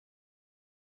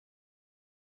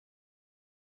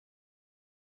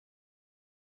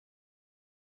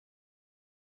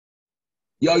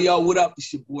Yo, yo, what up?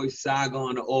 It's your boy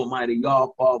Saigon, the almighty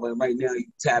y'all father. And right now you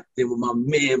tapped in with my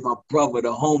man, my brother,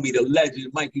 the homie, the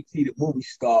legend, Mikey T, the movie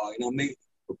star. You know what I mean?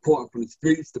 Reporting from the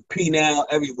streets, the P now,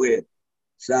 everywhere.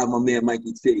 Shout out my man,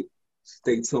 Mikey T.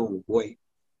 Stay tuned, boy.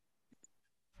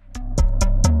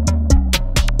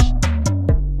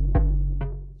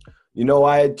 You know,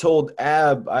 I had told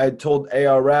AR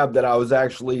that I was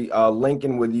actually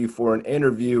linking with you for an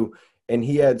interview, and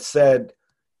he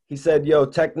said, yo,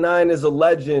 Tech Nine is a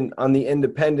legend on the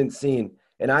independent scene.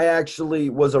 And I actually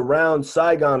was around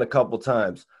Saigon a couple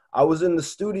times. I was in the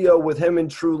studio with him in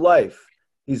True Life.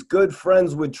 He's good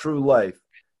friends with True Life.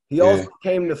 He also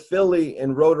came to Philly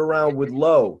and rode around with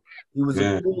Low. He was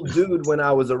a cool dude when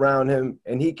I was around him,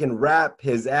 and he can rap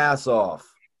his ass off.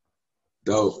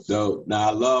 Dope, dope. Now,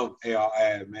 I love AR,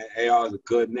 man. AR is a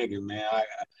good nigga, man.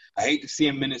 I hate to see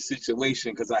him in this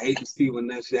situation because I hate to see when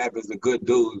that shit happens to good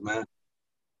dudes, man.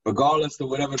 Regardless of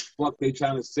whatever the fuck they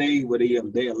trying to say, what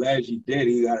they allege he did,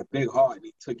 he got a big heart.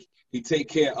 He take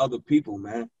care of other people,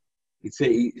 man. He's a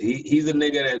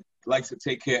nigga that likes to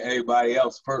take care of everybody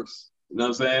else first. You know what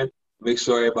I'm saying? Make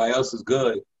sure everybody else is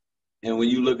good. And when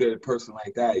you look at a person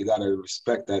like that, you gotta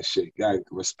respect that shit. You gotta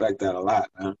respect that a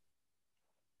lot, man.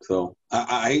 So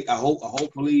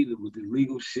hopefully with the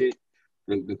legal shit,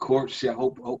 the court shit,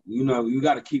 hope you know, you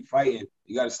gotta keep fighting.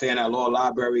 You gotta stay in that law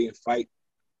library and fight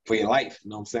for your life.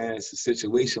 You know what I'm saying? It's a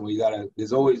situation where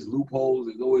there's always loopholes,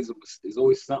 there's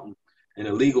always something in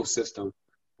the legal system.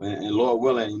 And Lord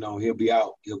willing, you know, he'll be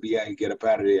out, get up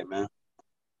out of there, man.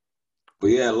 But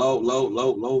yeah, low,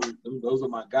 those are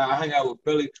my guys. I hang out with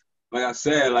Philly. Like I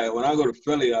said, like when I go to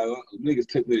Philly, niggas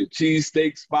take me to the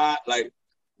cheesesteak spot. Like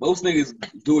most niggas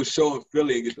do a show in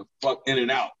Philly and get the fuck in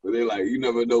and out. But they're like, you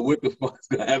never know what the fuck's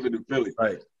gonna happen in Philly.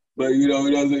 Right. But you know,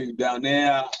 down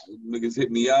there, niggas hit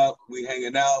me up. We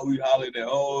hanging out. We hollering at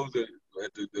hoes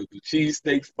at the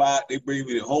cheesesteak spot. They bring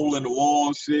me the hole in the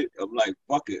wall shit. I'm like,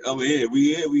 fuck it. I'm here.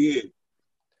 We here.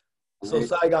 So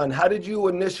Saigon, how did you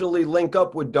initially link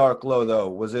up with Dark Low though?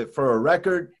 Was it for a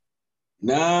record?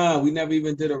 Nah, we never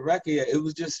even did a record yet. It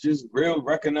was just real,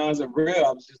 recognizing real.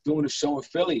 I was just doing a show in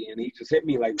Philly, and he just hit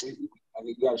me like, I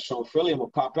mean, you got a show in Philly, I'm gonna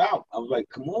pop out. I was like,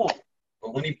 come on.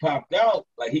 But when he popped out,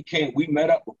 like he came, we met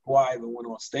up before I even went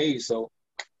on stage. So,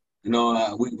 you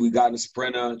know, we got in the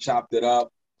Sprinter, chopped it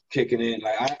up, kicking it.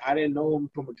 Like I didn't know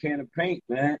him from a can of paint,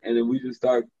 man. And then we just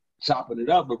started chopping it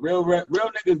up. But real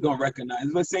niggas gonna recognize.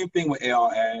 It's the same thing with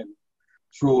AR and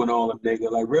True and all them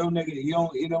niggas. Like real nigga,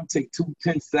 it don't take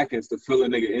 10 seconds to feel a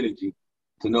nigga energy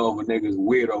to know if a nigga's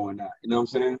weirdo or not. You know what I'm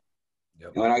saying?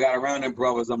 Yep. And when I got around them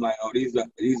brothers, I'm like, oh, these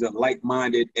are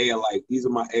like-minded A-alike. These are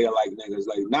my A-alike niggas.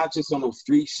 Like not just on those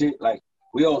street shit. Like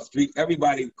we all street.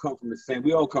 Everybody come from the same.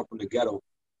 We all come from the ghetto.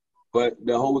 But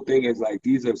the whole thing is like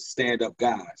these are stand-up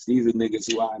guys. These are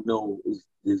niggas who I know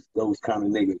is those kind of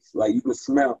niggas. Like you can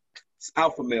smell it's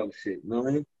alpha male shit. You know what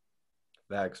I mean?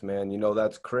 Facts, man. You know,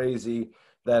 that's crazy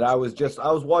that I was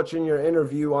watching your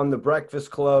interview on the Breakfast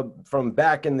Club from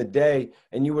back in the day,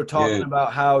 and you were talking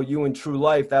about how you in True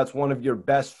Life, that's one of your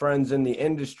best friends in the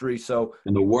industry. So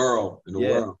in the world. In the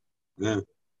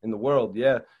world,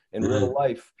 in real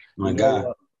life. My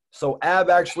God. So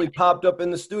Ab actually popped up in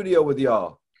the studio with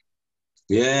y'all.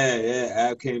 Yeah.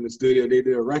 Ab came in the studio. They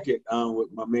did a record with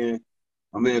my man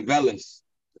Velas.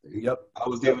 Yep. I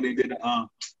was there when they did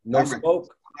No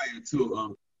Smoke.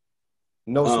 Too.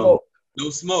 No Smoke. No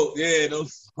Smoke. Yeah, No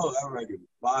Smoke. That record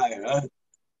fire. Huh?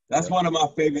 That's one of my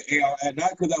favorite AR.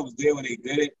 Not because I was there when they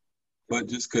did it, but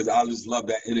just because I just love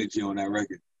that energy on that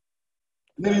record.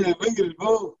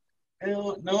 No. And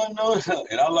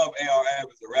I love AR Ab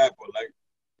as a rapper. Like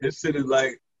this shit is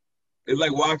like it's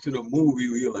like watching a movie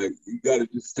where you're like, you gotta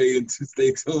just stay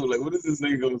tuned. Like, what is this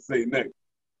nigga gonna say next?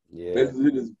 Yeah.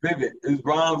 It is vivid. His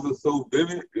rhymes are so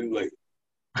vivid. It's like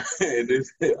and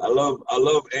I love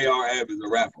AR Ab as a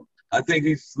rapper. I think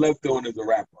he's slept on as a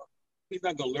rapper. He's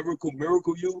not gonna lyrical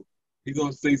miracle you. He's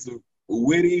gonna say some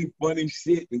witty, funny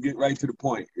shit and get right to the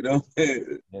point. You know what I'm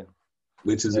saying? Yeah.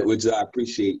 Which I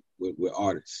appreciate with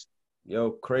artists.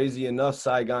 Yo, crazy enough,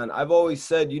 Saigon. I've always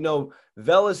said, you know,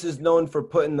 Velas is known for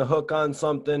putting the hook on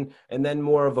something, and then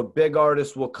more of a big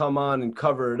artist will come on and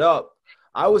cover it up.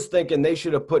 I was thinking they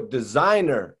should have put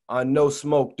Designer on No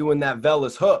Smoke doing that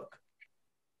Velas hook.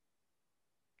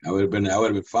 That would have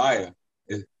been fire.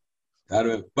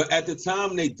 But at the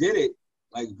time they did it,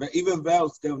 like even Val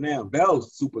still now,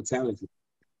 Val's super talented.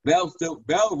 Val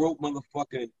wrote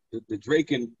motherfucking the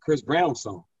Drake and Chris Brown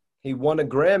song. He won a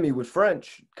Grammy with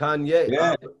French. Kanye.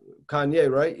 Yeah. Kanye,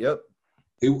 right? Yep.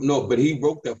 But he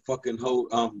wrote that fucking whole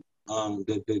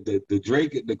the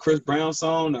Drake, the Chris Brown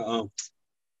song,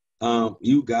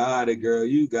 You got it, girl.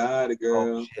 You got it, Oh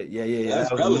girl. shit, yeah. That's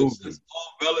That was a Velas. movie. That's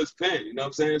all Velas pen. You know what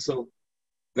I'm saying? So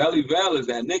Valley Val is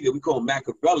that nigga. We call him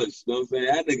Machiavellis. You know what I'm saying?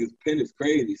 That nigga's pen is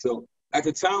crazy. So at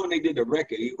the time when they did the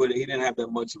record, he didn't have that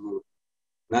much of a,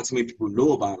 not too many people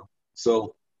knew about him.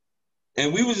 So,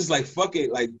 and we was just like, fuck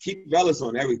it, like keep Velas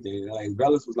on everything. Like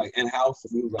Velas was like in house,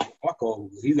 and he was like, fuck all.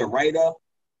 He's a writer,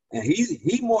 and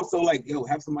he more so like, yo,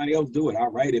 have somebody else do it. I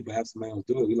write it, but have somebody else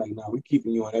do it. We like, nah, we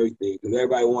keeping you on everything because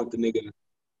everybody want the nigga to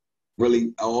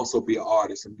really also be an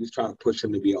artist. I'm just trying to push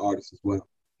him to be an artist as well.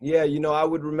 Yeah, I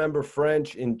would remember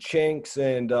French and Chinks,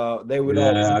 and they would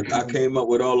all Yeah, be I came up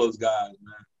with all those guys,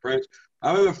 man. French.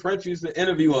 I remember French used to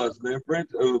interview us, man. French,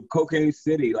 Cocaine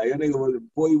City. Like, that nigga was,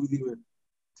 before he was even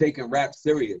taking rap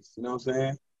serious. You know what I'm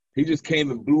saying? He just came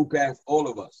and blew past all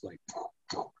of us. Like,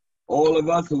 all of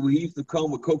us who used to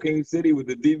come with Cocaine City with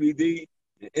the DVD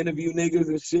and interview niggas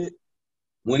and shit.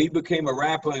 When he became a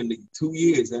rapper in the 2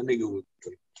 years, that nigga was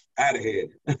out of here.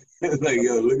 Like,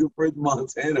 yo, look at French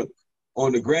Montana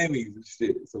on the Grammys and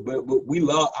shit. So, but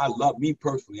I love, me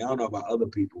personally, I don't know about other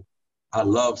people. I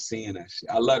love seeing that shit.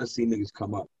 I love to see niggas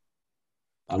come up.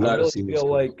 I I love to really see niggas feel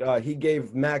come up. like he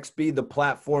gave Max B the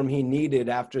platform he needed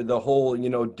after the whole,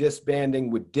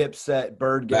 disbanding with Dipset,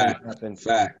 Bird Gang Fact,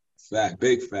 happened.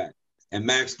 big fact. And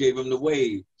Max gave him the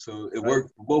wave, so it Right?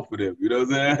 worked for both of them. You know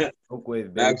what I'm saying? Hook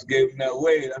wave, baby. Max gave him that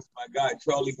wave. That's my guy,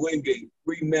 Charlie Wingate.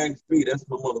 Free Max B. That's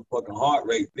my motherfucking heart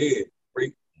right there.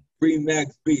 Free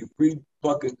Max B. Free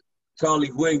fucking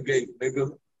Charlie Wingate,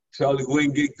 nigga. Charlie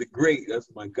Wingate the Great. That's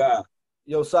my guy.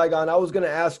 Yo, Saigon, I was going to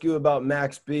ask you about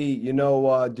Max B.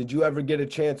 Did you ever get a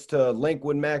chance to link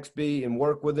with Max B and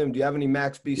work with him? Do you have any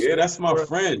Max B Yeah, stories that's my for us?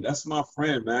 friend. That's my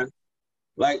friend, man.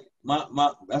 Like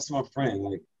that's my friend.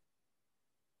 Like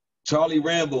Charlie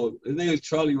Rambo. His name is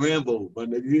Charlie Rambo, but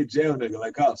he a jail nigga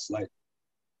like us. Like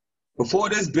before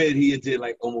this bid, he did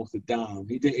like almost a dime.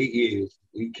 He did 8 years.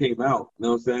 He came out, you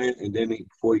know what I'm saying? And then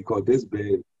before he caught this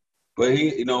bid. But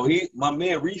my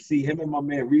man Reese, him and my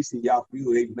man Reese, y'all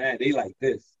feel they mad. They like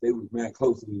this. They was mad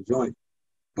close to the joint.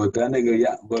 But that nigga,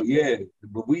 yeah,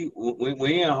 but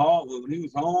when he in Harlem, when he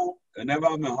was home, whenever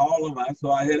I'm in Harlem, that's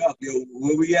why I hit up, yo,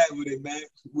 where we at with it, man?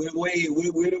 Where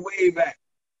the wave at?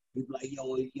 He's like,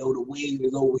 yo, the wave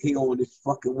is over here on this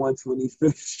fucking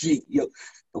 125th Street. Yo,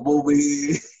 I'm over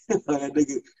here. That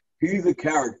nigga, he's a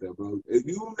character, bro. If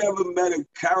you never met a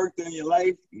character in your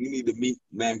life, you need to meet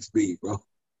Max B, bro.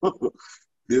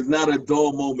 There's not a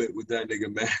dull moment with that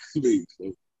nigga Max B.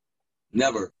 So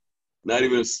never. Not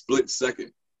even a split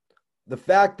second. The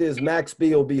fact is, Max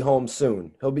B will be home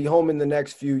soon. He'll be home in the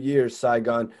next few years,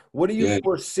 Saigon. What do you Yeah.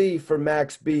 foresee for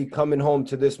Max B coming home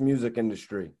to this music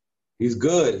industry? He's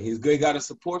good. He's good. He got a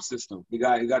support system. He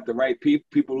got the right people.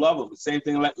 People love him. The same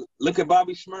thing. Like look at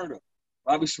Bobby Shmurda.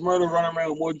 Bobby Shmurda running around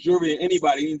with more jewelry than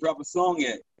anybody. He didn't drop a song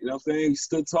yet. You know what I'm saying? He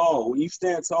stood tall. When you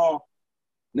stand tall,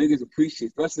 niggas appreciate,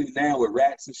 especially now with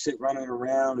rats and shit running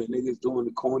around and niggas doing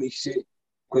the corny shit.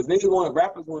 Because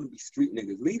rappers want to be street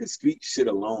niggas. Leave the street shit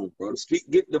alone, bro. The street,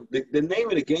 the name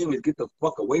of the game is get the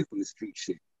fuck away from the street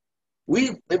shit.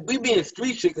 We being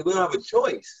street shit because we don't have a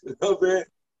choice. You know what I'm saying?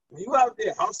 When you out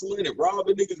there hustling and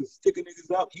robbing niggas and sticking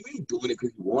niggas up, you ain't doing it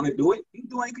because you want to do it. You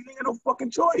doing it because you ain't got no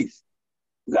fucking choice.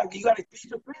 You got to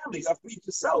feed your family. You got to feed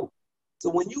yourself. So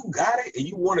when you got it and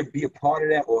you want to be a part of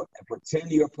that or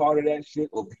pretend you're a part of that shit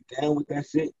or be down with that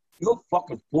shit, you're a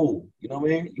fucking fool. You know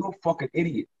what I mean? You're a fucking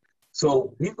idiot.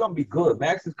 So he's gonna be good.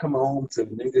 Max is coming home to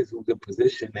niggas who's in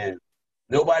position now.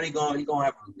 If you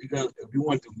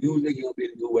want to do music, you're gonna be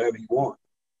able to do whatever you want,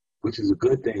 which is a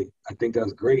good thing. I think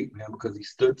that's great, man, because he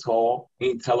stood tall. He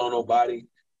ain't tell on nobody. He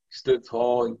stood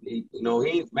tall.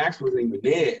 Max wasn't even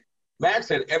there. Max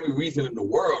had every reason in the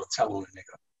world to tell on a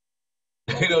nigga.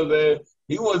 You know what I'm saying?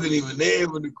 He wasn't even there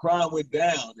when the crime went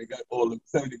down. They got all the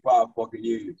 75 fucking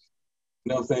years. You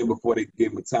know what I'm saying? Before they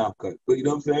gave him a time cut. But you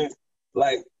know what I'm saying?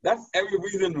 Like, that's every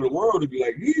reason in the world to be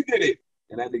like, he did it.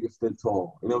 And that nigga stood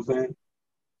tall. You know what I'm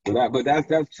saying? But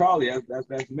that's Charlie.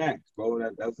 That's Max, bro.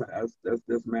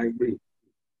 That's Max B.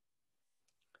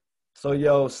 So,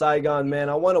 yo, Saigon, man,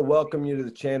 I want to welcome you to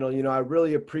the channel. I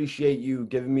really appreciate you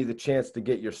giving me the chance to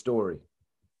get your story.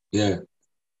 Yeah.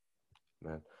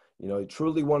 Man,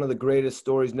 truly one of the greatest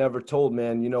stories never told,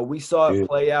 man. We saw it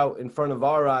play out in front of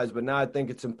our eyes, but now I think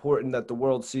it's important that the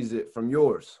world sees it from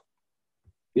yours.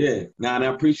 Yeah, and I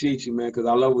appreciate you, man, because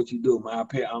I love what you do, man.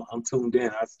 I'm tuned in.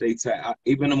 I stay tapped.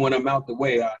 Even when I'm out the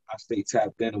way, I stay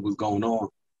tapped in on what's going on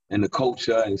in the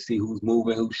culture and see who's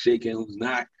moving, who's shaking, who's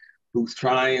not, who's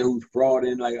trying, who's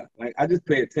frauding. Like I just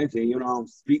pay attention. I don't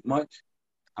speak much.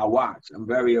 I watch. I'm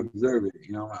very observant.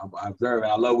 You know, I observe.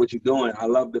 And I love what you're doing. I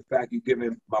love the fact you're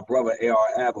giving my brother A.R.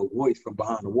 Ab a voice from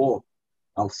behind the wall.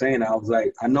 I was saying, I was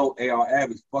like, I know A.R. Ab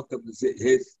is fucked up as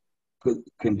his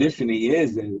condition he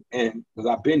is, and because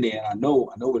I've been there and I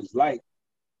know what it's like.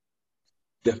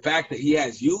 The fact that he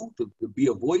has you to be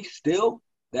a voice still,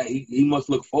 that he must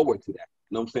look forward to that.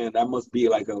 You know what I'm saying? That must be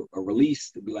like a release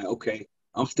to be like, okay,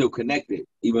 I'm still connected.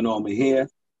 Even though I'm here,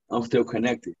 I'm still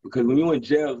connected. Because when you're in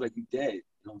jail, it's like you dead.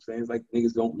 You know what I'm saying? It's like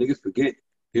niggas forget.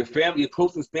 Your family, your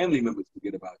closest family members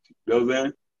forget about you. You know what I'm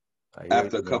saying?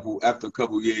 After a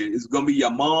couple years, it's gonna be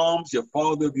your moms, your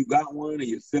father if you got one, and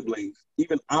your siblings,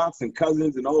 even aunts and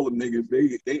cousins and all them niggas.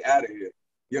 They out of here.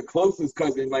 Your closest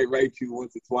cousin might write you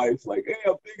once or twice, like, "Hey,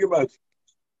 I'm thinking about you."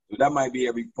 So that might be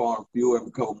every few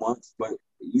every couple months, but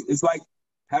it's like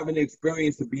having the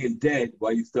experience of being dead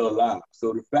while you're still alive.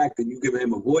 So the fact that you giving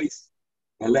him a voice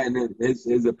and letting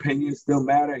his opinion still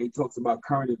matter, and he talks about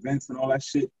current events and all that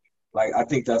shit, like I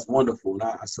think that's wonderful, and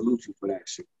I salute you for that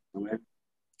shit. You know, man.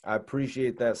 I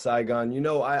appreciate that, Saigon. You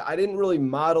know, I didn't really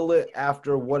model it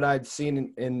after what I'd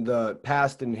seen in the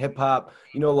past in hip hop.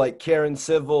 You know, like Karen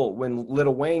Civil, when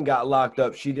Lil Wayne got locked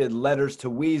up, she did Letters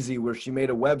to Wheezy, where she made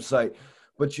a website.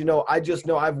 But, you know, I just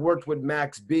know I've worked with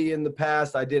Max B in the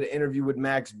past. I did an interview with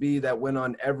Max B that went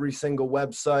on every single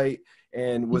website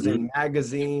and was in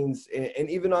magazines and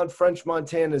even on French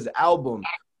Montana's album.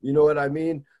 You know what I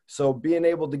mean? So being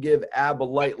able to give Ab a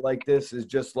light like this is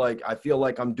just like, I feel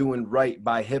like I'm doing right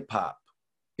by hip hop.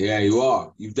 Yeah, you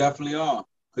are. You definitely are.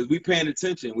 Because we paying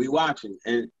attention. We watching.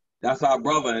 And that's our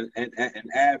brother. And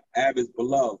Ab is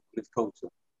beloved in this culture.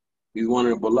 He's one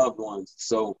of the beloved ones.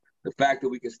 So the fact that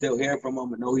we can still hear from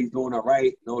him and know he's doing all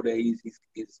right, know that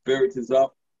his spirits is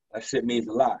up, that shit means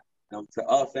a lot. To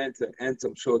us and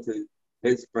I'm sure to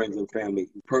his friends and family,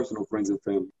 personal friends and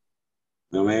family.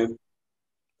 You know what I mean?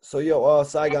 So, yo,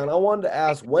 Saigon, I wanted to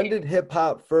ask, when did hip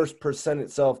hop first present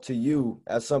itself to you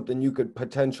as something you could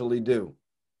potentially do?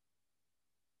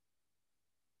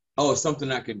 Oh, it's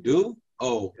something I can do?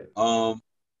 Oh,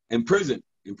 in prison.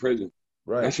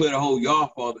 Right. That's where the whole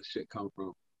y'all father shit come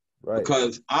from. Right.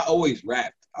 Because I always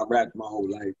rapped. I rapped my whole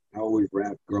life. I always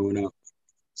rapped growing up.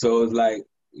 So it's like,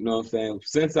 you know what I'm saying?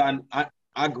 Since I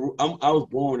was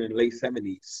born in the late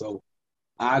 70s. So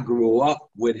I grew up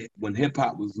with when hip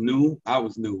hop was new, I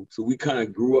was new. So we kind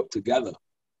of grew up together. You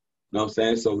know what I'm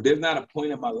saying? So there's not a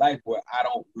point in my life where I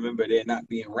don't remember there not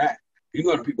being rap. You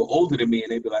go to people older than me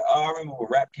and they be like, "Oh, I remember when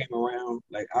rap came around."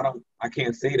 Like I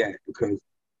can't say that because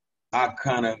I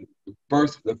kind of the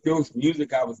first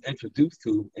music I was introduced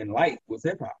to in life was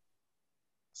hip hop.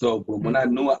 So but when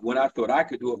I thought I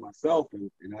could do it myself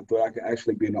and I thought I could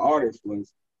actually be an artist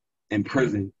was in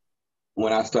prison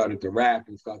when I started to rap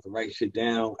and start to write shit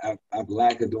down after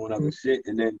lack of doing other shit.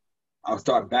 And then I would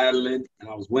start battling and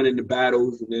I was winning the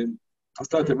battles. And then I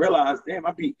started to realize, damn,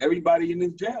 I beat everybody in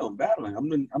this jail battling. I'm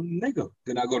the nigga.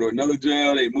 Then I go to another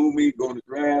jail. They move me, go to the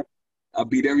draft. I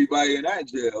beat everybody in that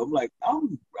jail. I'm like,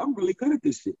 I'm really good at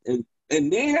this shit.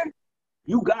 And there,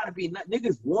 you gotta be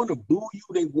niggas want to boo you.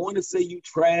 They want to say you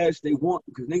trash. They want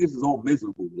because niggas is all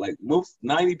miserable. Like most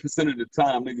 90% of the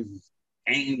time, niggas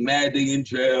ain't mad they in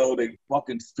jail. They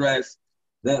fucking stressed.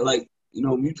 That like you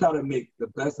know you try to make the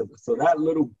best of it. So that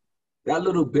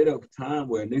little bit of time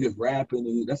where niggas rapping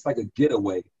and that's like a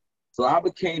getaway. So I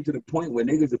became to the point where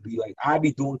niggas would be like, I'd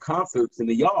be doing concerts in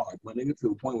the yard. When niggas to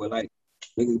the point where like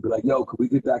niggas would be like, yo, could we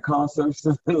get that concert?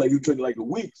 Like it took like a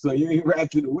week, so you ain't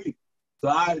rapped in a week. So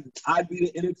I'd be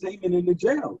the entertainment in the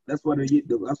jail. That's why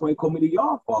they call me the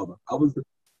yard father. I was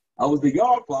the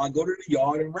yard father. I go to the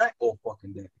yard and rap all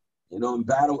fucking day. You know, and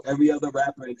battle every other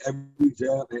rapper in every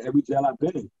jail I've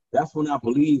been in. That's when I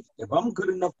believe if I'm good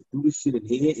enough to do this shit in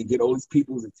here and get all these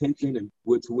people's attention and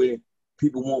to where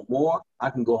people want more, I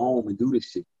can go home and do this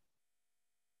shit.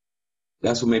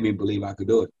 That's what made me believe I could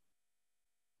do it.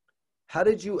 How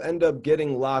did you end up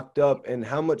getting locked up and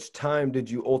how much time did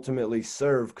you ultimately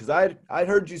serve? Because I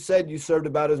heard you said you served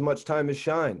about as much time as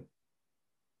Shine.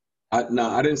 I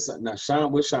didn't. Now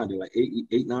Shine, what Shine did like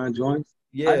 9 joints.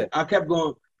 Yeah. I kept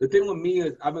going. The thing with me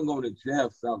is I've been going to jail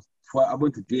since I was 12. I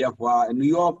went to DFY in New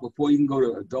York. Before you can go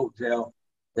to adult jail,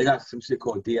 they got some shit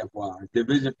called DFY,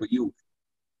 Division for Youth.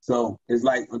 So it's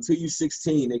like until you're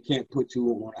 16, they can't put you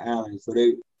on an island. So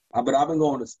but I've been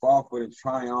going to Spofford and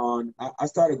Tryon. I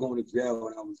started going to jail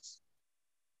when I was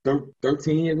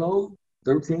 13 years old,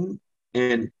 13.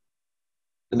 And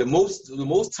the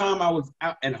most time I was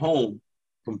out at home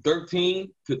from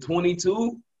 13 to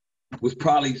 22 was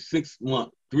probably 6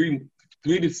 months, 3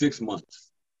 to 6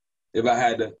 months. If I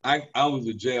had to, I was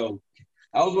a jail.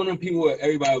 I was one of the people where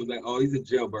everybody was like, "Oh, he's a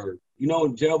jailbird. you know,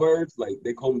 jailbirds, like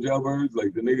they call them jailbirds,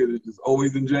 like the niggas that's just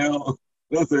always in jail.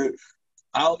 You know what I'm saying?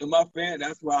 Out in my family,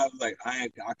 that's why I was like, I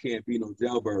can't be no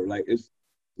jailbird. Like it's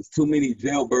too many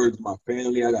jailbirds in my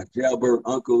family. I got jailbird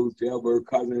uncles, jailbird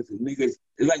cousins, and niggas.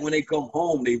 It's like when they come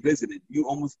home, they visited. You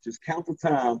almost just count the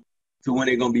time to when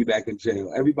they're gonna be back in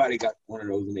jail. Everybody got one of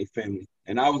those in their family,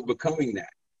 and I was becoming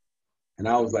that. And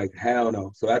I was like, hell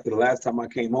no. So after the last time I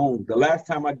came home, the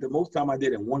most time I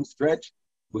did in one stretch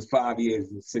was 5 years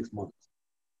and 6 months.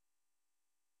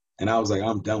 And I was like,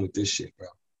 I'm done with this shit, bro.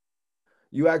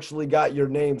 You actually got your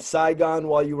name Saigon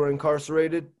while you were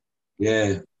incarcerated?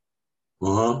 Yeah.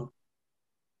 Uh-huh.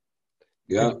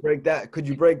 Yeah. Could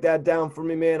you break that down for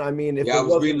me, man? I mean, if Yeah, it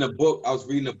wasn't I was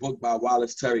reading a book by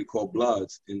Wallace Terry called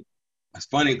Bloods. And it's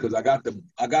funny because I got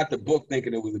the book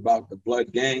thinking it was about the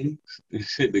blood gang, and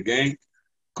shit, the gang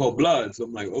called Bloods. So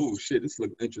I'm like, oh shit, this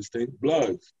looks interesting.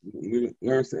 Bloods.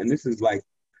 And this is like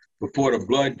before the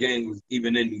blood gang was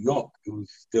even in New York. It was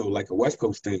still like a West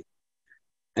Coast thing.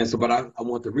 And so, but I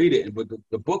want to read it. But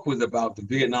the book was about the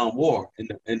Vietnam War. And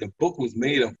the book was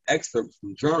made of excerpts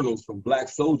from journals from black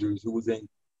soldiers who was in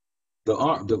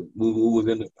who was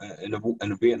in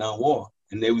the Vietnam War.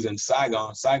 And they was in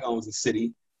Saigon. Saigon was a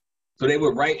city. So they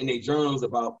would write in their journals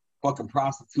about fucking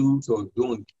prostitutes or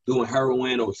doing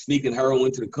heroin or sneaking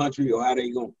heroin to the country, or how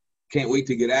they can't wait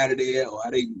to get out of there, or how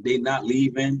they not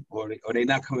leaving, or they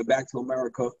not coming back to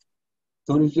America.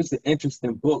 So it was just an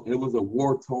interesting book. It was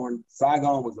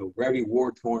Saigon was a very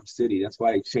war-torn city. That's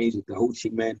why they changed it to Ho Chi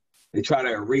Minh. They try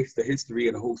to erase the history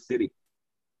of the whole city.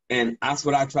 And that's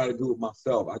what I try to do with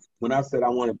myself. When I said I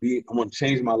want to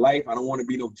change my life, I don't want to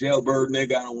be no jailbird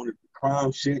nigga. I don't want to do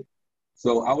crime shit.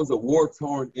 So I was a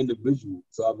war-torn individual.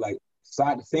 So I'm like,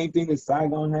 the same thing as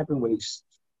Saigon happened when they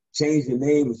changed the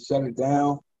name and shut it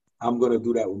down. I'm going to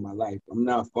do that with my life. I'm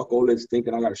not fuck all this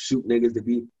thinking I got to shoot niggas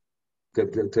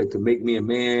to make me a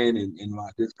man, and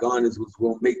this gun is what's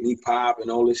gonna make me pop and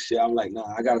all this shit. I'm like,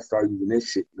 nah, I gotta start using this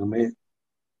shit, you know, man,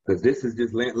 because this is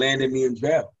just landing me in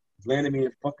jail. It's landing me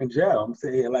in fucking jail. I'm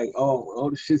saying like, oh, all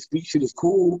this street shit is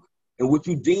cool, and what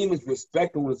you deem is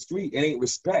respect on the street, it ain't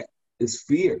respect. It's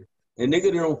fear. A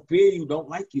nigga that don't fear you don't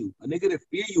like you. A nigga that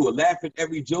fear you will laugh at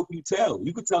every joke you tell.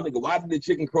 You could tell nigga, why did the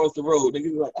chicken cross the road?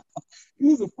 Niggas like,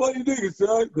 he's a funny nigga,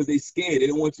 son, because they scared. They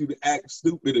don't want you to act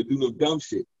stupid or do no dumb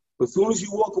shit. But as soon as you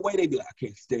walk away, they be like, I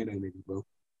can't stand that nigga, bro.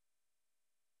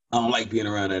 I don't like being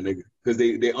around that nigga because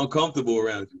they're uncomfortable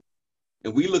around you.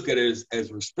 And we look at it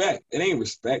as respect. It ain't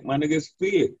respect, my nigga. It's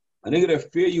fear. A nigga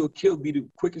that fear you will be the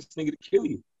quickest nigga to kill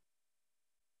you.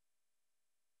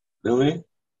 You know what I mean?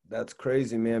 That's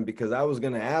crazy, man, because I was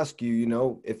going to ask you, you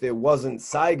know, if it wasn't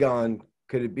Saigon,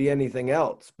 could it be anything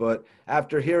else? But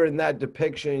after hearing that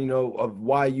depiction, you know, of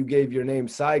why you gave your name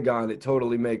Saigon, it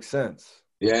totally makes sense.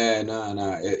 Yeah,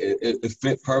 nah. It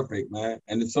fit perfect, man.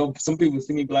 And so some people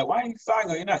see me be like, why ain't you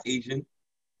Saigon? You're not Asian.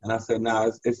 And I said, nah,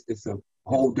 it's a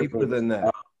whole Deeper different. than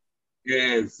that.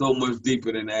 Yeah, it's so much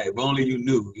deeper than that. If only you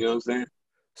knew, you know what I'm saying?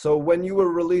 So when you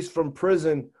were released from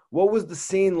prison, what was the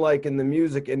scene like in the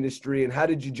music industry and how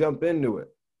did you jump into it?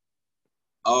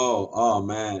 Oh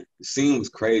man. The scene was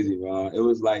crazy, bro. It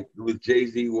was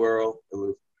Jay-Z world. It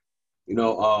was,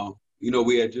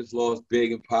 we had just lost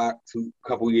Big and Pac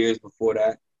couple years before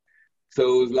that.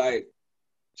 So it was like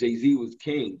Jay-Z was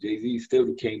king. Jay-Z's still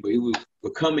the king, but he was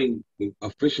becoming the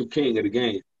official king of the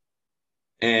game.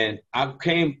 And I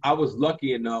was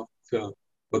lucky enough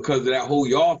because of that whole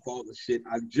y'all father shit,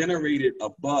 I generated a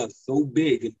buzz so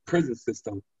big in the prison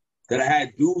system that I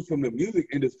had dudes from the music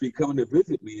industry coming to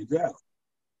visit me in jail.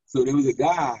 So there was a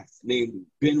guy named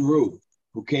Ben Rue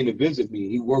who came to visit me.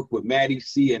 He worked with Maddie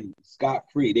C and Scott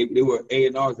Free. They were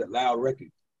A&Rs at Loud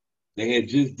Records. They had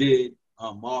just did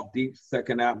Mobb Deep's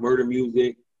second out, Murder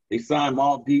Music. They signed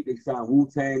Mobb Deep. They signed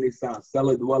Wu-Tang. They signed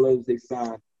Cellar Dwellers. They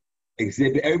signed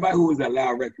Exhibit. Everybody who was at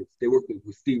Loud Records. They worked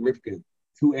with Steve Rifkin,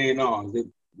 two A&Rs.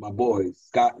 My boys,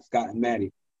 Scott and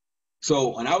Maddie.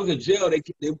 So when I was in jail,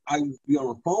 I would be on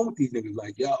the phone with these niggas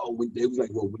like, yo, they was like,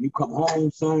 well, when you come home,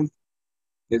 son,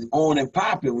 it's on and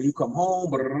popping. When you come home,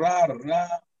 blah, blah, blah, blah.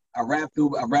 I rapped to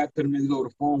them niggas over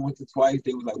the phone once or twice.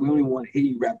 They was like, we don't even want to hear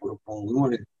you rap on the phone. We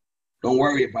want to, don't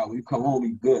worry about it. When you come home,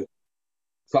 you good.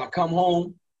 So I come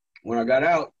home. When I got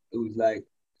out, it was like,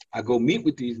 I go meet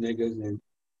with these niggas. And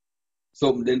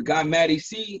so then the guy, Matty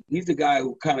C, he's the guy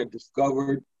who kind of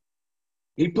discovered,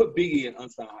 he put Biggie in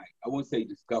Unsigned Hype. I wouldn't say he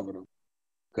discovered him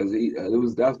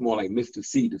because that's more like Mr.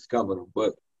 C discovered him.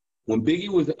 But when Biggie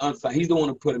was in Unsigned, he's the one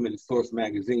who put him in the Source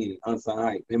magazine, Unsigned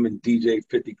Hype, him and DJ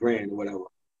 50 Grand or whatever.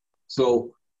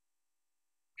 So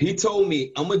he told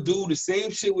me, I'm going to do the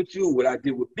same shit with you, what I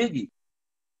did with Biggie.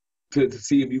 to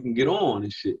see if you can get on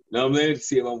and shit. You know what I mean? To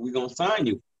see if we gonna sign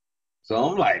you. So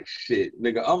I'm like, shit,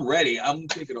 nigga, I'm ready. I'm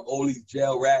thinking of all these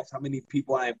jail raps, how many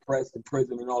people I impressed in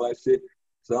prison and all that shit.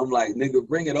 So I'm like, nigga,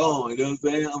 bring it on. You know what I'm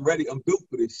saying? I'm ready. I'm built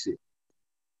for this shit.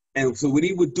 And so what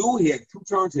he would do, he had 2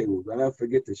 turntables. I never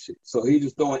forget this shit. So he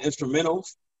just throwing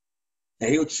instrumentals,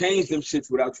 and he'll change them shits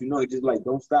without you knowing. He just like,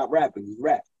 don't stop rapping, just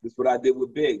rap. This is what I did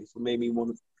with Big. This what made me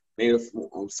want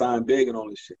to sign Big and all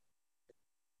this shit.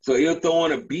 So he'll throw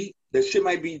on a beat. That shit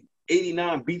might be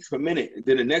 89 beats per minute. And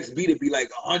then the next beat would be like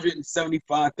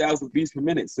 175,000 beats per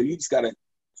minute. So you just got to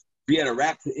be able to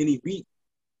rap to any beat.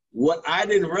 What I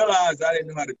didn't realize I didn't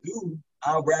know how to do,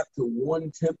 I rap to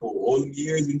one tempo. All the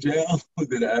years in jail,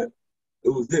 it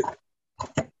was this.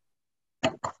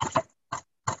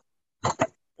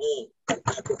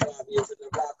 After 5 years in the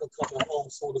rocker, coming home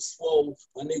sort of swole.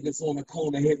 My niggas on the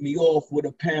corner hit me off with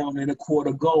a pound and a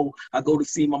quarter gold. I go to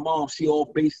see my mom, she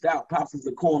all based out, pops in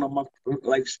the corner,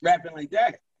 like strapping like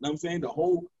that. You know what I'm saying?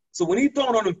 So when he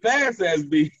throwing on the fast ass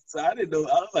beats, I didn't know.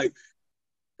 I was like,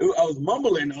 I was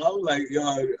mumbling. I was like,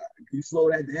 yo, can you slow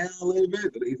that down a little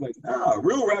bit? But he's like, nah, a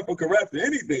real rapper can rap to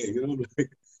anything. You know,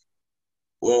 like,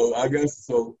 well, I guess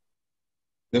so.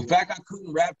 The fact I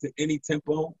couldn't rap to any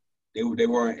tempo, they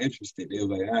weren't interested. They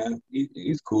were like,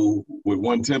 he's cool with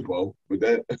one tempo. But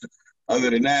that, other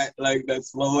than that, like that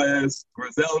slow ass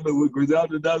Griselda, what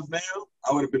Griselda does now,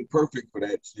 I would have been perfect for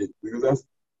that shit because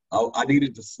I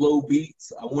needed the slow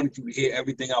beats. I wanted you to hear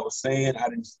everything I was saying. I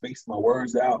didn't space my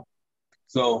words out.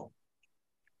 So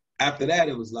after that,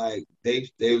 it was like they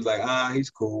was like, he's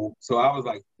cool. So I was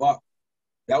like, fuck,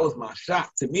 that was my shot.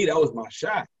 To me, that was my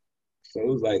shot. So it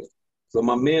was like. So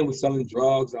my man was selling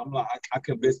drugs. I'm like, I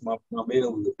convinced my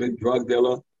man was a big drug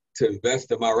dealer to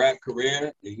invest in my rap career,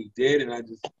 and he did. And I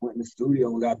just went in the studio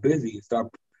and got busy and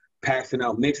started passing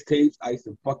out mixtapes. I used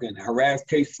to fucking harass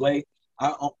K Slay.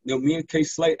 Me and K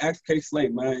Slay, asked K Slay,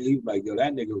 man, he was like, yo,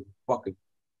 that nigga was fucking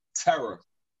terror.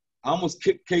 I almost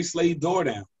kicked K Slay's door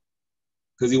down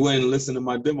because he wouldn't listen to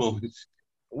my demos.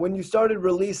 When you started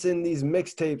releasing these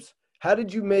mixtapes, how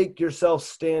did you make yourself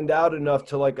stand out enough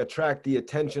to like attract the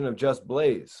attention of Just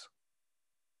Blaze?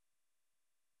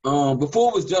 Before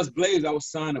it was Just Blaze, I was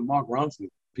signed to Mark Ronson.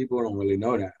 People don't really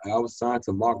know that. I was signed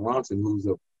to Mark Ronson, who's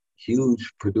a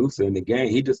huge producer in the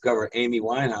game. He discovered Amy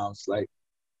Winehouse. Like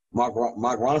Mark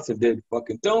Ronson did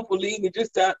fucking "Don't Believe Me, Just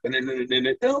Stop," and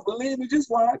then "Don't Believe Me, Just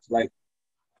Watch." Like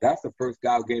that's the first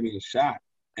guy who gave me a shot.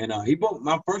 And he booked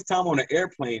my first time on an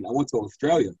airplane. I went to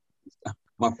Australia.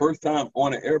 My first time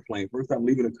on an airplane, first time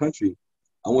leaving the country,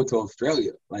 I went to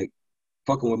Australia, like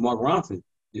fucking with Mark Ronson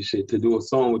and shit to do a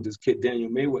song with this kid,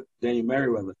 Daniel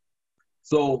Merriweather.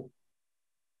 So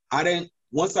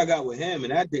once I got with him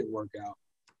and that didn't work out,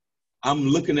 I'm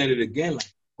looking at it again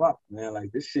like, fuck, man, like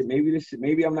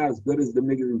maybe I'm not as good as the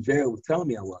niggas in jail was telling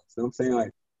me I was. You know what I'm saying?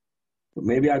 Like, but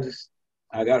maybe I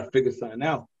got to figure something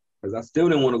out because I still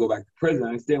didn't want to go back to prison.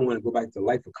 I still didn't want to go back to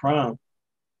life of crime.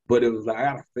 But it was like, I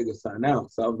got to figure something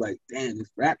out. So I was like, damn,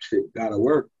 this rap shit got to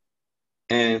work.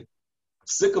 And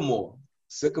Sycamore,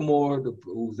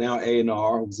 who was now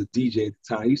A&R, who was a DJ at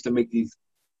the time, he used to make these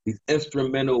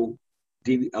instrumental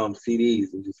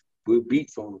CDs and just put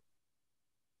beats on them.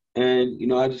 And, you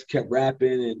know, I just kept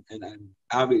rapping. And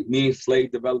me and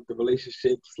Slade developed a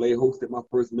relationship. Slade hosted my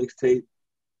first mixtape.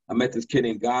 I met this kid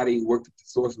named Gotti, who worked at the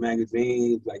Source magazine.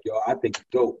 He was like, yo, I think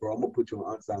you're dope, bro. I'm going to put you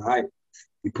on Unsigned Hype.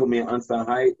 He put me in Unsigned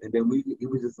Hype, and then he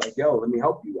was just like, yo, let me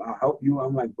help you. I'll help you.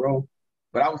 I'm like, bro.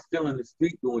 But I was still in the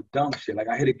street doing dumb shit. Like,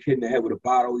 I hit a kid in the head with a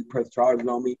bottle. He pressed charges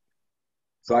on me.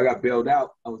 So I got bailed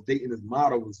out. I was dating this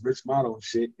model, this rich model and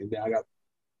shit. And then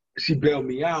she bailed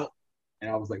me out.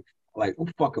 And I was like, what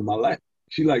the fuck am I like?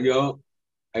 She like, yo,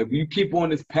 if you keep on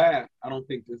this path, I don't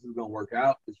think this is going to work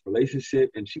out, this relationship.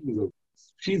 And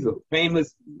she's a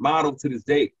famous model to this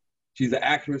day. She's an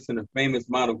actress and a famous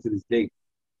model to this day.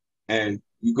 And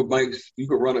you could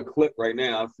run a clip right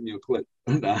now. I'll send you a clip.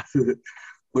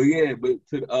 But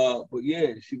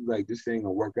yeah, she was like, this ain't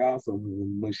gonna work out. So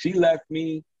when she left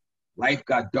me, life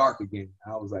got dark again.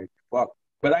 I was like, fuck.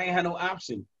 But I ain't had no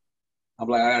option. I'm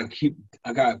like,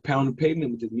 I got to pound the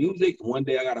pavement with this music. And one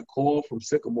day I got a call from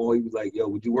Sycamore. He was like, yo,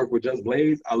 would you work with Just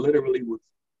Blaze?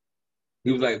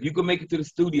 He was like, if you could make it to the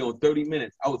studio in 30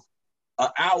 minutes. I was an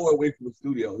hour away from the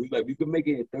studio. He was like, if you could make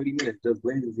it in 30 minutes, Just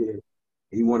Blaze is here.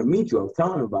 He want to meet you. I was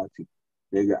telling him about you.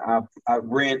 Nigga, I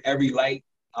ran every light.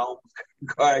 I almost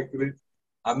got car accident.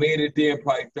 I made it there in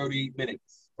probably 38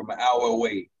 minutes from an hour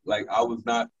away. Like, I was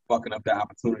not fucking up that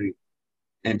opportunity.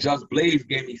 And Just Blaze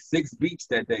gave me 6 beats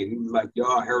that day. He was like, yo,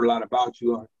 I heard a lot about you.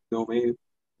 You know what I mean?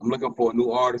 I'm looking for a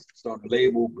new artist to start a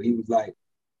label. But he was like,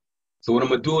 So what I'm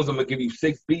gonna do is I'm gonna give you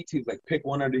 6 beats. He's like, pick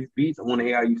one of these beats. I want to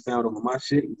hear how you sound over my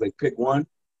shit. He's like, pick one,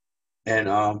 and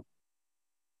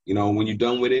you know, when you're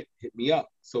done with it, hit me up.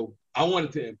 So I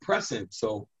wanted to impress him.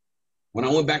 So when I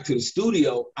went back to the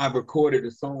studio, I recorded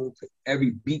a song to every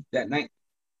beat that night,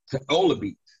 to all the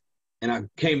beats. And I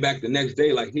came back the next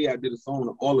day, like, hey, I did a song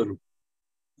to all of them.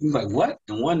 He was like, what?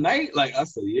 In one night? Like, I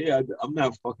said, yeah, I'm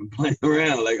not fucking playing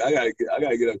around. Like, I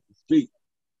gotta get up the street.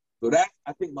 So that,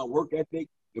 I think my work ethic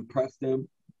impressed them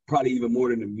probably even more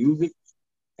than the music.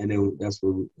 And then that's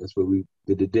where we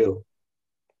did the deal.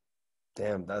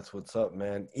 Damn, that's what's up,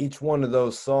 man. Each one of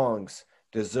those songs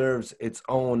deserves its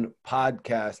own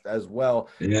podcast as well.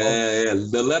 Yeah.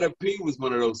 The Letter P was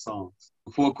one of those songs.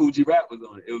 Before Coochie Rap was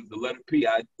on it, it was the Letter P.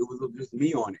 It was just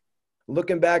me on it.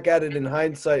 Looking back at it in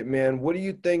hindsight, man, what do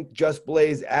you think Just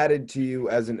Blaze added to you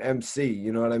as an MC?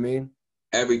 You know what I mean?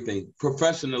 Everything.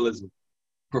 Professionalism,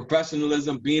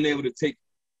 being able to take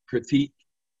critique.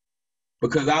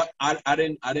 Because I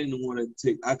didn't want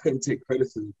to I couldn't take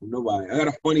criticism from nobody. I got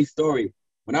a funny story.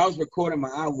 When I was recording my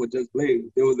album with Just Blaze,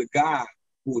 there was a guy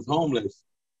who was homeless,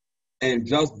 and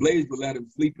Just Blaze would let him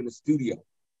sleep in the studio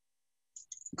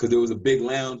because there was a big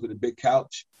lounge with a big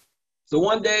couch. So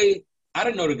one day, I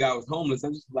didn't know the guy was homeless.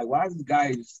 I'm just like, why is this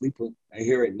guy just sleeping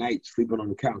here at night, sleeping on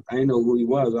the couch? I didn't know who he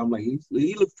was. I'm like, he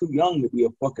looks too young to be a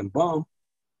fucking bum.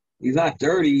 He's not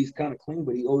dirty. He's kind of clean,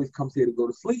 but he always comes here to go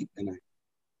to sleep at night.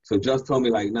 So Just told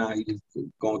me, like, nah, he just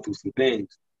going through some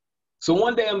things. So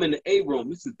one day I'm in the A room.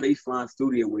 This is Baseline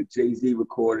Studio where Jay-Z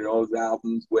recorded all his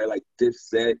albums, where like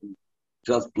Dipset and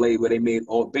Just Blaze, where they made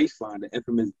all Baseline, the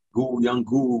infamous Young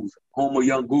Gurus, home of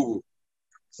Young Guru.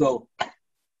 So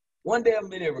one day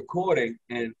I'm in there recording,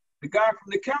 and the guy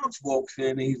from the couch walks in,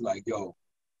 and he's like, yo,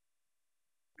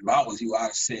 if I was you,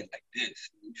 I'd say it like this.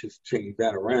 You just change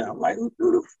that around. I'm like, who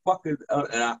the fuck is,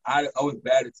 and I was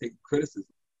bad at taking criticism.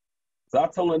 So I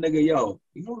told a nigga, yo,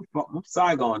 you know the fuck, I'm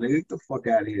Saigon, nigga, get the fuck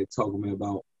out of here talking to me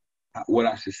about what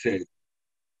I should say.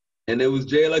 And it was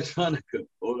Jay Electronica.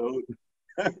 Hold on.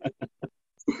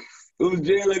 It was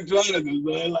Jay Electronica,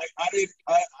 man. Like,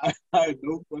 I had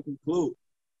no fucking clue.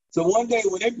 So one day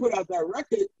when they put out that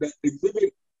record, that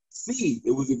Exhibit C,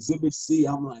 it was Exhibit C,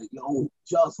 I'm like, yo,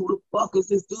 Just, who the fuck is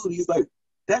this dude? He's like,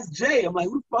 that's Jay. I'm like,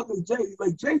 who the fuck is Jay? He's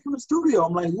like, Jay from the studio.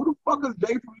 I'm like, who the fuck is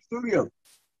Jay from the studio?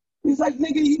 He's like,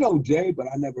 nigga, you know Jay, but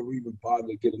I never even bothered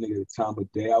to get a nigga the time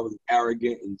of day. I was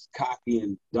arrogant and cocky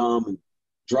and dumb and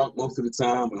drunk most of the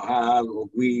time and high or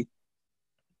weed.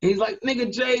 He's like,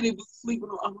 nigga, Jay, they was sleeping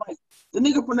on. I'm like, the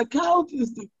nigga from the couch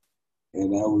is the...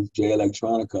 And that was Jay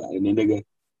Electronica. And the nigga,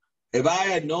 if I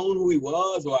had known who he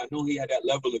was or I knew he had that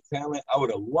level of talent, I would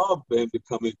have loved for him to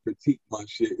come and critique my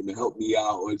shit and to help me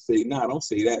out or say, nah, don't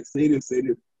say that. Say this, say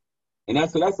this. And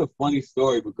that's a funny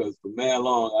story because for mad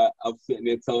long, I'm sitting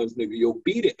there telling this nigga, yo,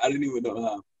 beat it. I didn't even know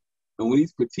how. And when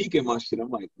he's critiquing my shit, I'm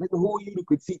like, nigga, who are you to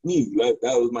critique me? Like,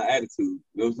 that was my attitude. You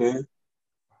know what I'm saying?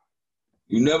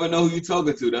 You never know who you're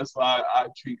talking to. That's why I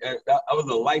treat that was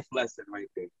a life lesson right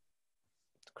there.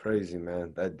 It's crazy,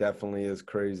 man. That definitely is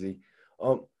crazy.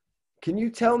 Can you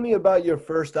tell me about your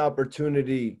first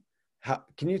opportunity?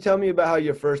 Can you tell me about how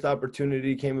your first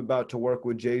opportunity came about to work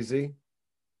with Jay-Z?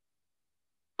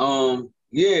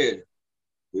 Yeah,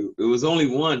 it was only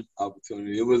one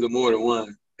opportunity. It wasn't more than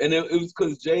one. And it was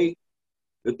because Jay,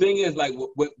 the thing is, like,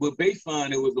 with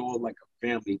Baseline, it was all like a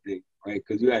family thing, right?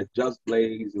 Because you had Just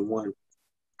Blaze and one.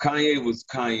 Kanye was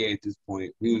Kanye at this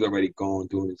point. He was already gone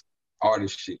doing his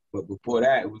artist shit. But before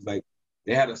that, it was like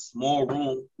they had a small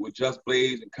room with Just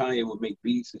Blaze and Kanye would make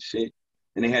beats and shit.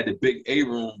 And they had the big A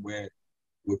room where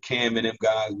with Cam and them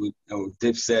guys, with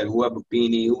Dipset, whoever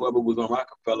Beanie, whoever was on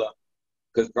Rockefeller.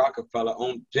 Because Rockefeller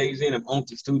owned, Jay-Z and him owned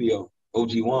the studio,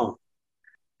 OG1.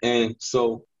 And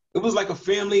so it was like a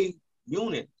family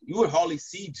unit. You would hardly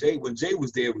see Jay. When Jay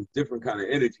was there, it was different kind of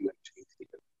energy. Like,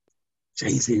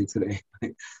 Jay's here today.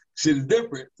 Shit is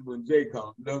different when Jay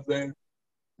comes, you know what I'm saying?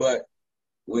 But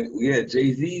when we had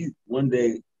Jay-Z one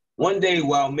day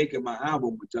while making my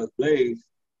album with Just Blaze,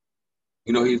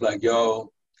 you know, he's like,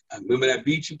 yo, I remember that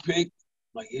beat you picked?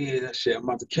 I'm like, yeah, that shit, I'm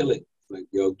about to kill it. Like,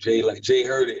 yo, Jay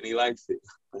heard it and he likes it.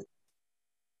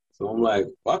 So I'm like,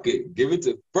 fuck it, give it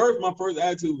to, my first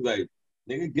attitude was like,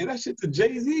 nigga, get that shit to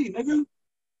Jay-Z, nigga.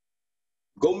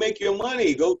 Go make your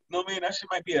money. Go, you know what I mean? That shit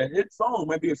might be a hit song,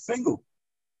 might be a single.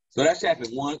 So that shit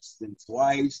happened once, then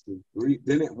twice, then three.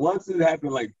 Once it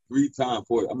happened like 3 times,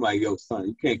 4. I'm like, yo, son,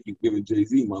 you can't keep giving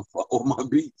Jay-Z all my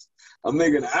beats. I'm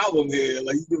making an album here.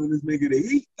 Like, you giving this nigga the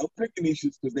heat. I'm picking these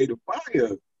shits because they the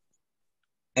fire.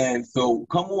 And so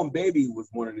Come On Baby was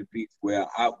one of the beats where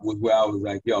I was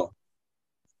like, yo,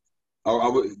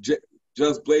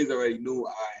 Just Blaze already knew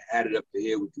I added up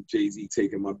the air with the Jay-Z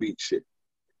taking my beat shit.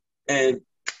 And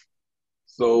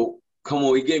so Come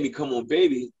On, he gave me Come On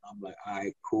Baby. I'm like, all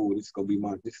right, cool. This is gonna be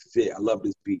this is it. I love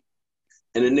this beat.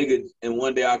 And the nigga, and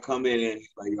one day I come in and he's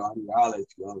like, yo, I need to holler at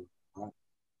you. Like, all right.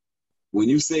 When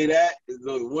you say that, it's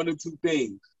one of two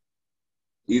things.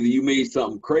 Either you made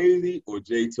something crazy or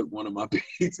Jay took one of my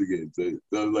beats again. So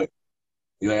I was like,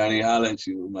 he's like, I need to holler at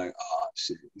you. I'm like, oh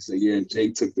shit. He said, yeah, and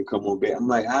Jay took the Come On Baby. I'm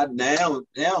like, now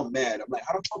I'm mad. I'm like,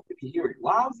 how the fuck did he hear it?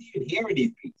 Why was he even hearing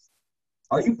these beats?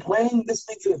 Are you playing this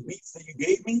nigga the beats that you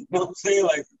gave me? You know what I'm saying?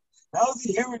 Like, how is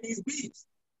he hearing these beats?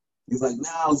 He's like,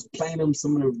 nah, I was playing him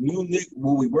some of the music,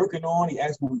 what we working on. He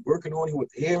asked what we working on. He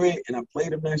wanted to hear it. And I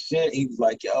played him that shit. He was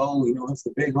like, yo, you know, it's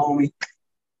the big homie.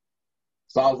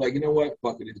 So I was like, you know what?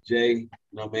 Fuck it, it's Jay. You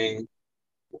know what I mean?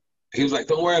 He was like,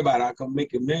 don't worry about it. I can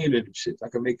make a million of them shits. I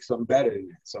can make something better than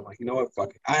that. So I'm like, you know what?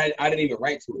 Fuck it. I didn't even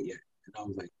write to it yet. And I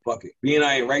was like, fuck it. Being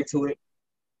I ain't write to it,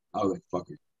 I was like, fuck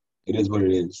it. It is what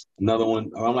it is. Another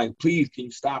one. I'm like, please, can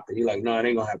you stop it? He's like, no, it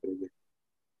ain't gonna happen again.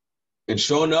 And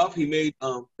sure enough, he made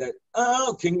that,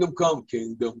 oh, Kingdom Come,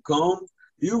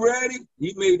 you ready?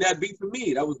 He made that beat for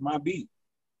me. That was my beat.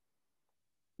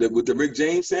 With the Rick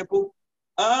James sample,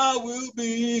 I will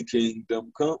be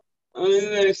Kingdom Come.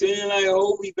 Saying like,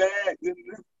 hold me back.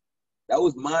 That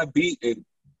was my beat, and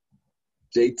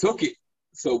Jay took it.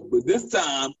 So, but this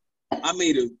time, I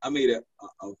made a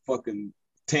fucking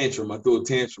tantrum. I threw a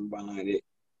tantrum behind it.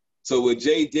 So what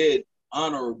Jay did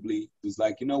honorably was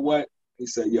like, you know what? He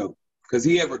said, yo, because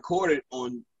he had recorded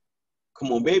on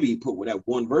Come On Baby, he put with that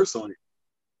one verse on it.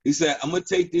 He said, I'm gonna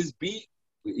take this beat,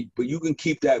 but you can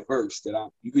keep that verse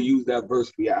you can use that verse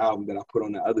for your album that I put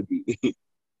on the other beat.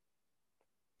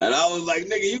 And I was like,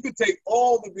 nigga, you can take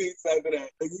all the beats after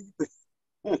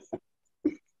that.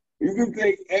 You can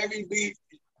take every beat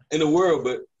in the world,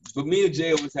 but me and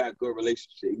Jay always had a good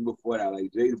relationship. Even before that,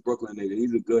 like Jay's a Brooklyn nigga.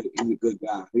 He's a good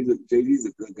guy. Jay-Z's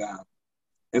a good guy.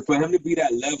 And for him to be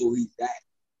that level, he's that.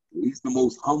 He's the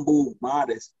most humble,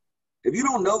 modest. If you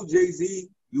don't know Jay-Z,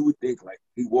 you would think like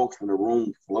he walks in the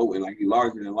room floating, like he's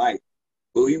larger than life.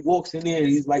 But he walks in there and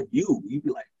he's like you. You'd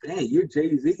be like, dang, you're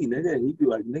Jay-Z, nigga. And he'd be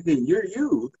like, nigga, you're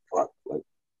you. What the fuck?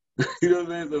 Like, you know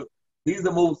what I'm saying? So he's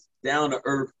the most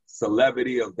down-to-earth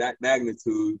celebrity of that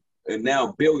magnitude, and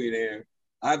now billionaire.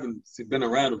 I haven't been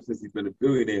around him since he's been a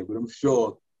billionaire, but I'm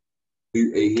sure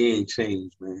he ain't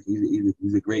changed, man.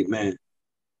 He's a great man.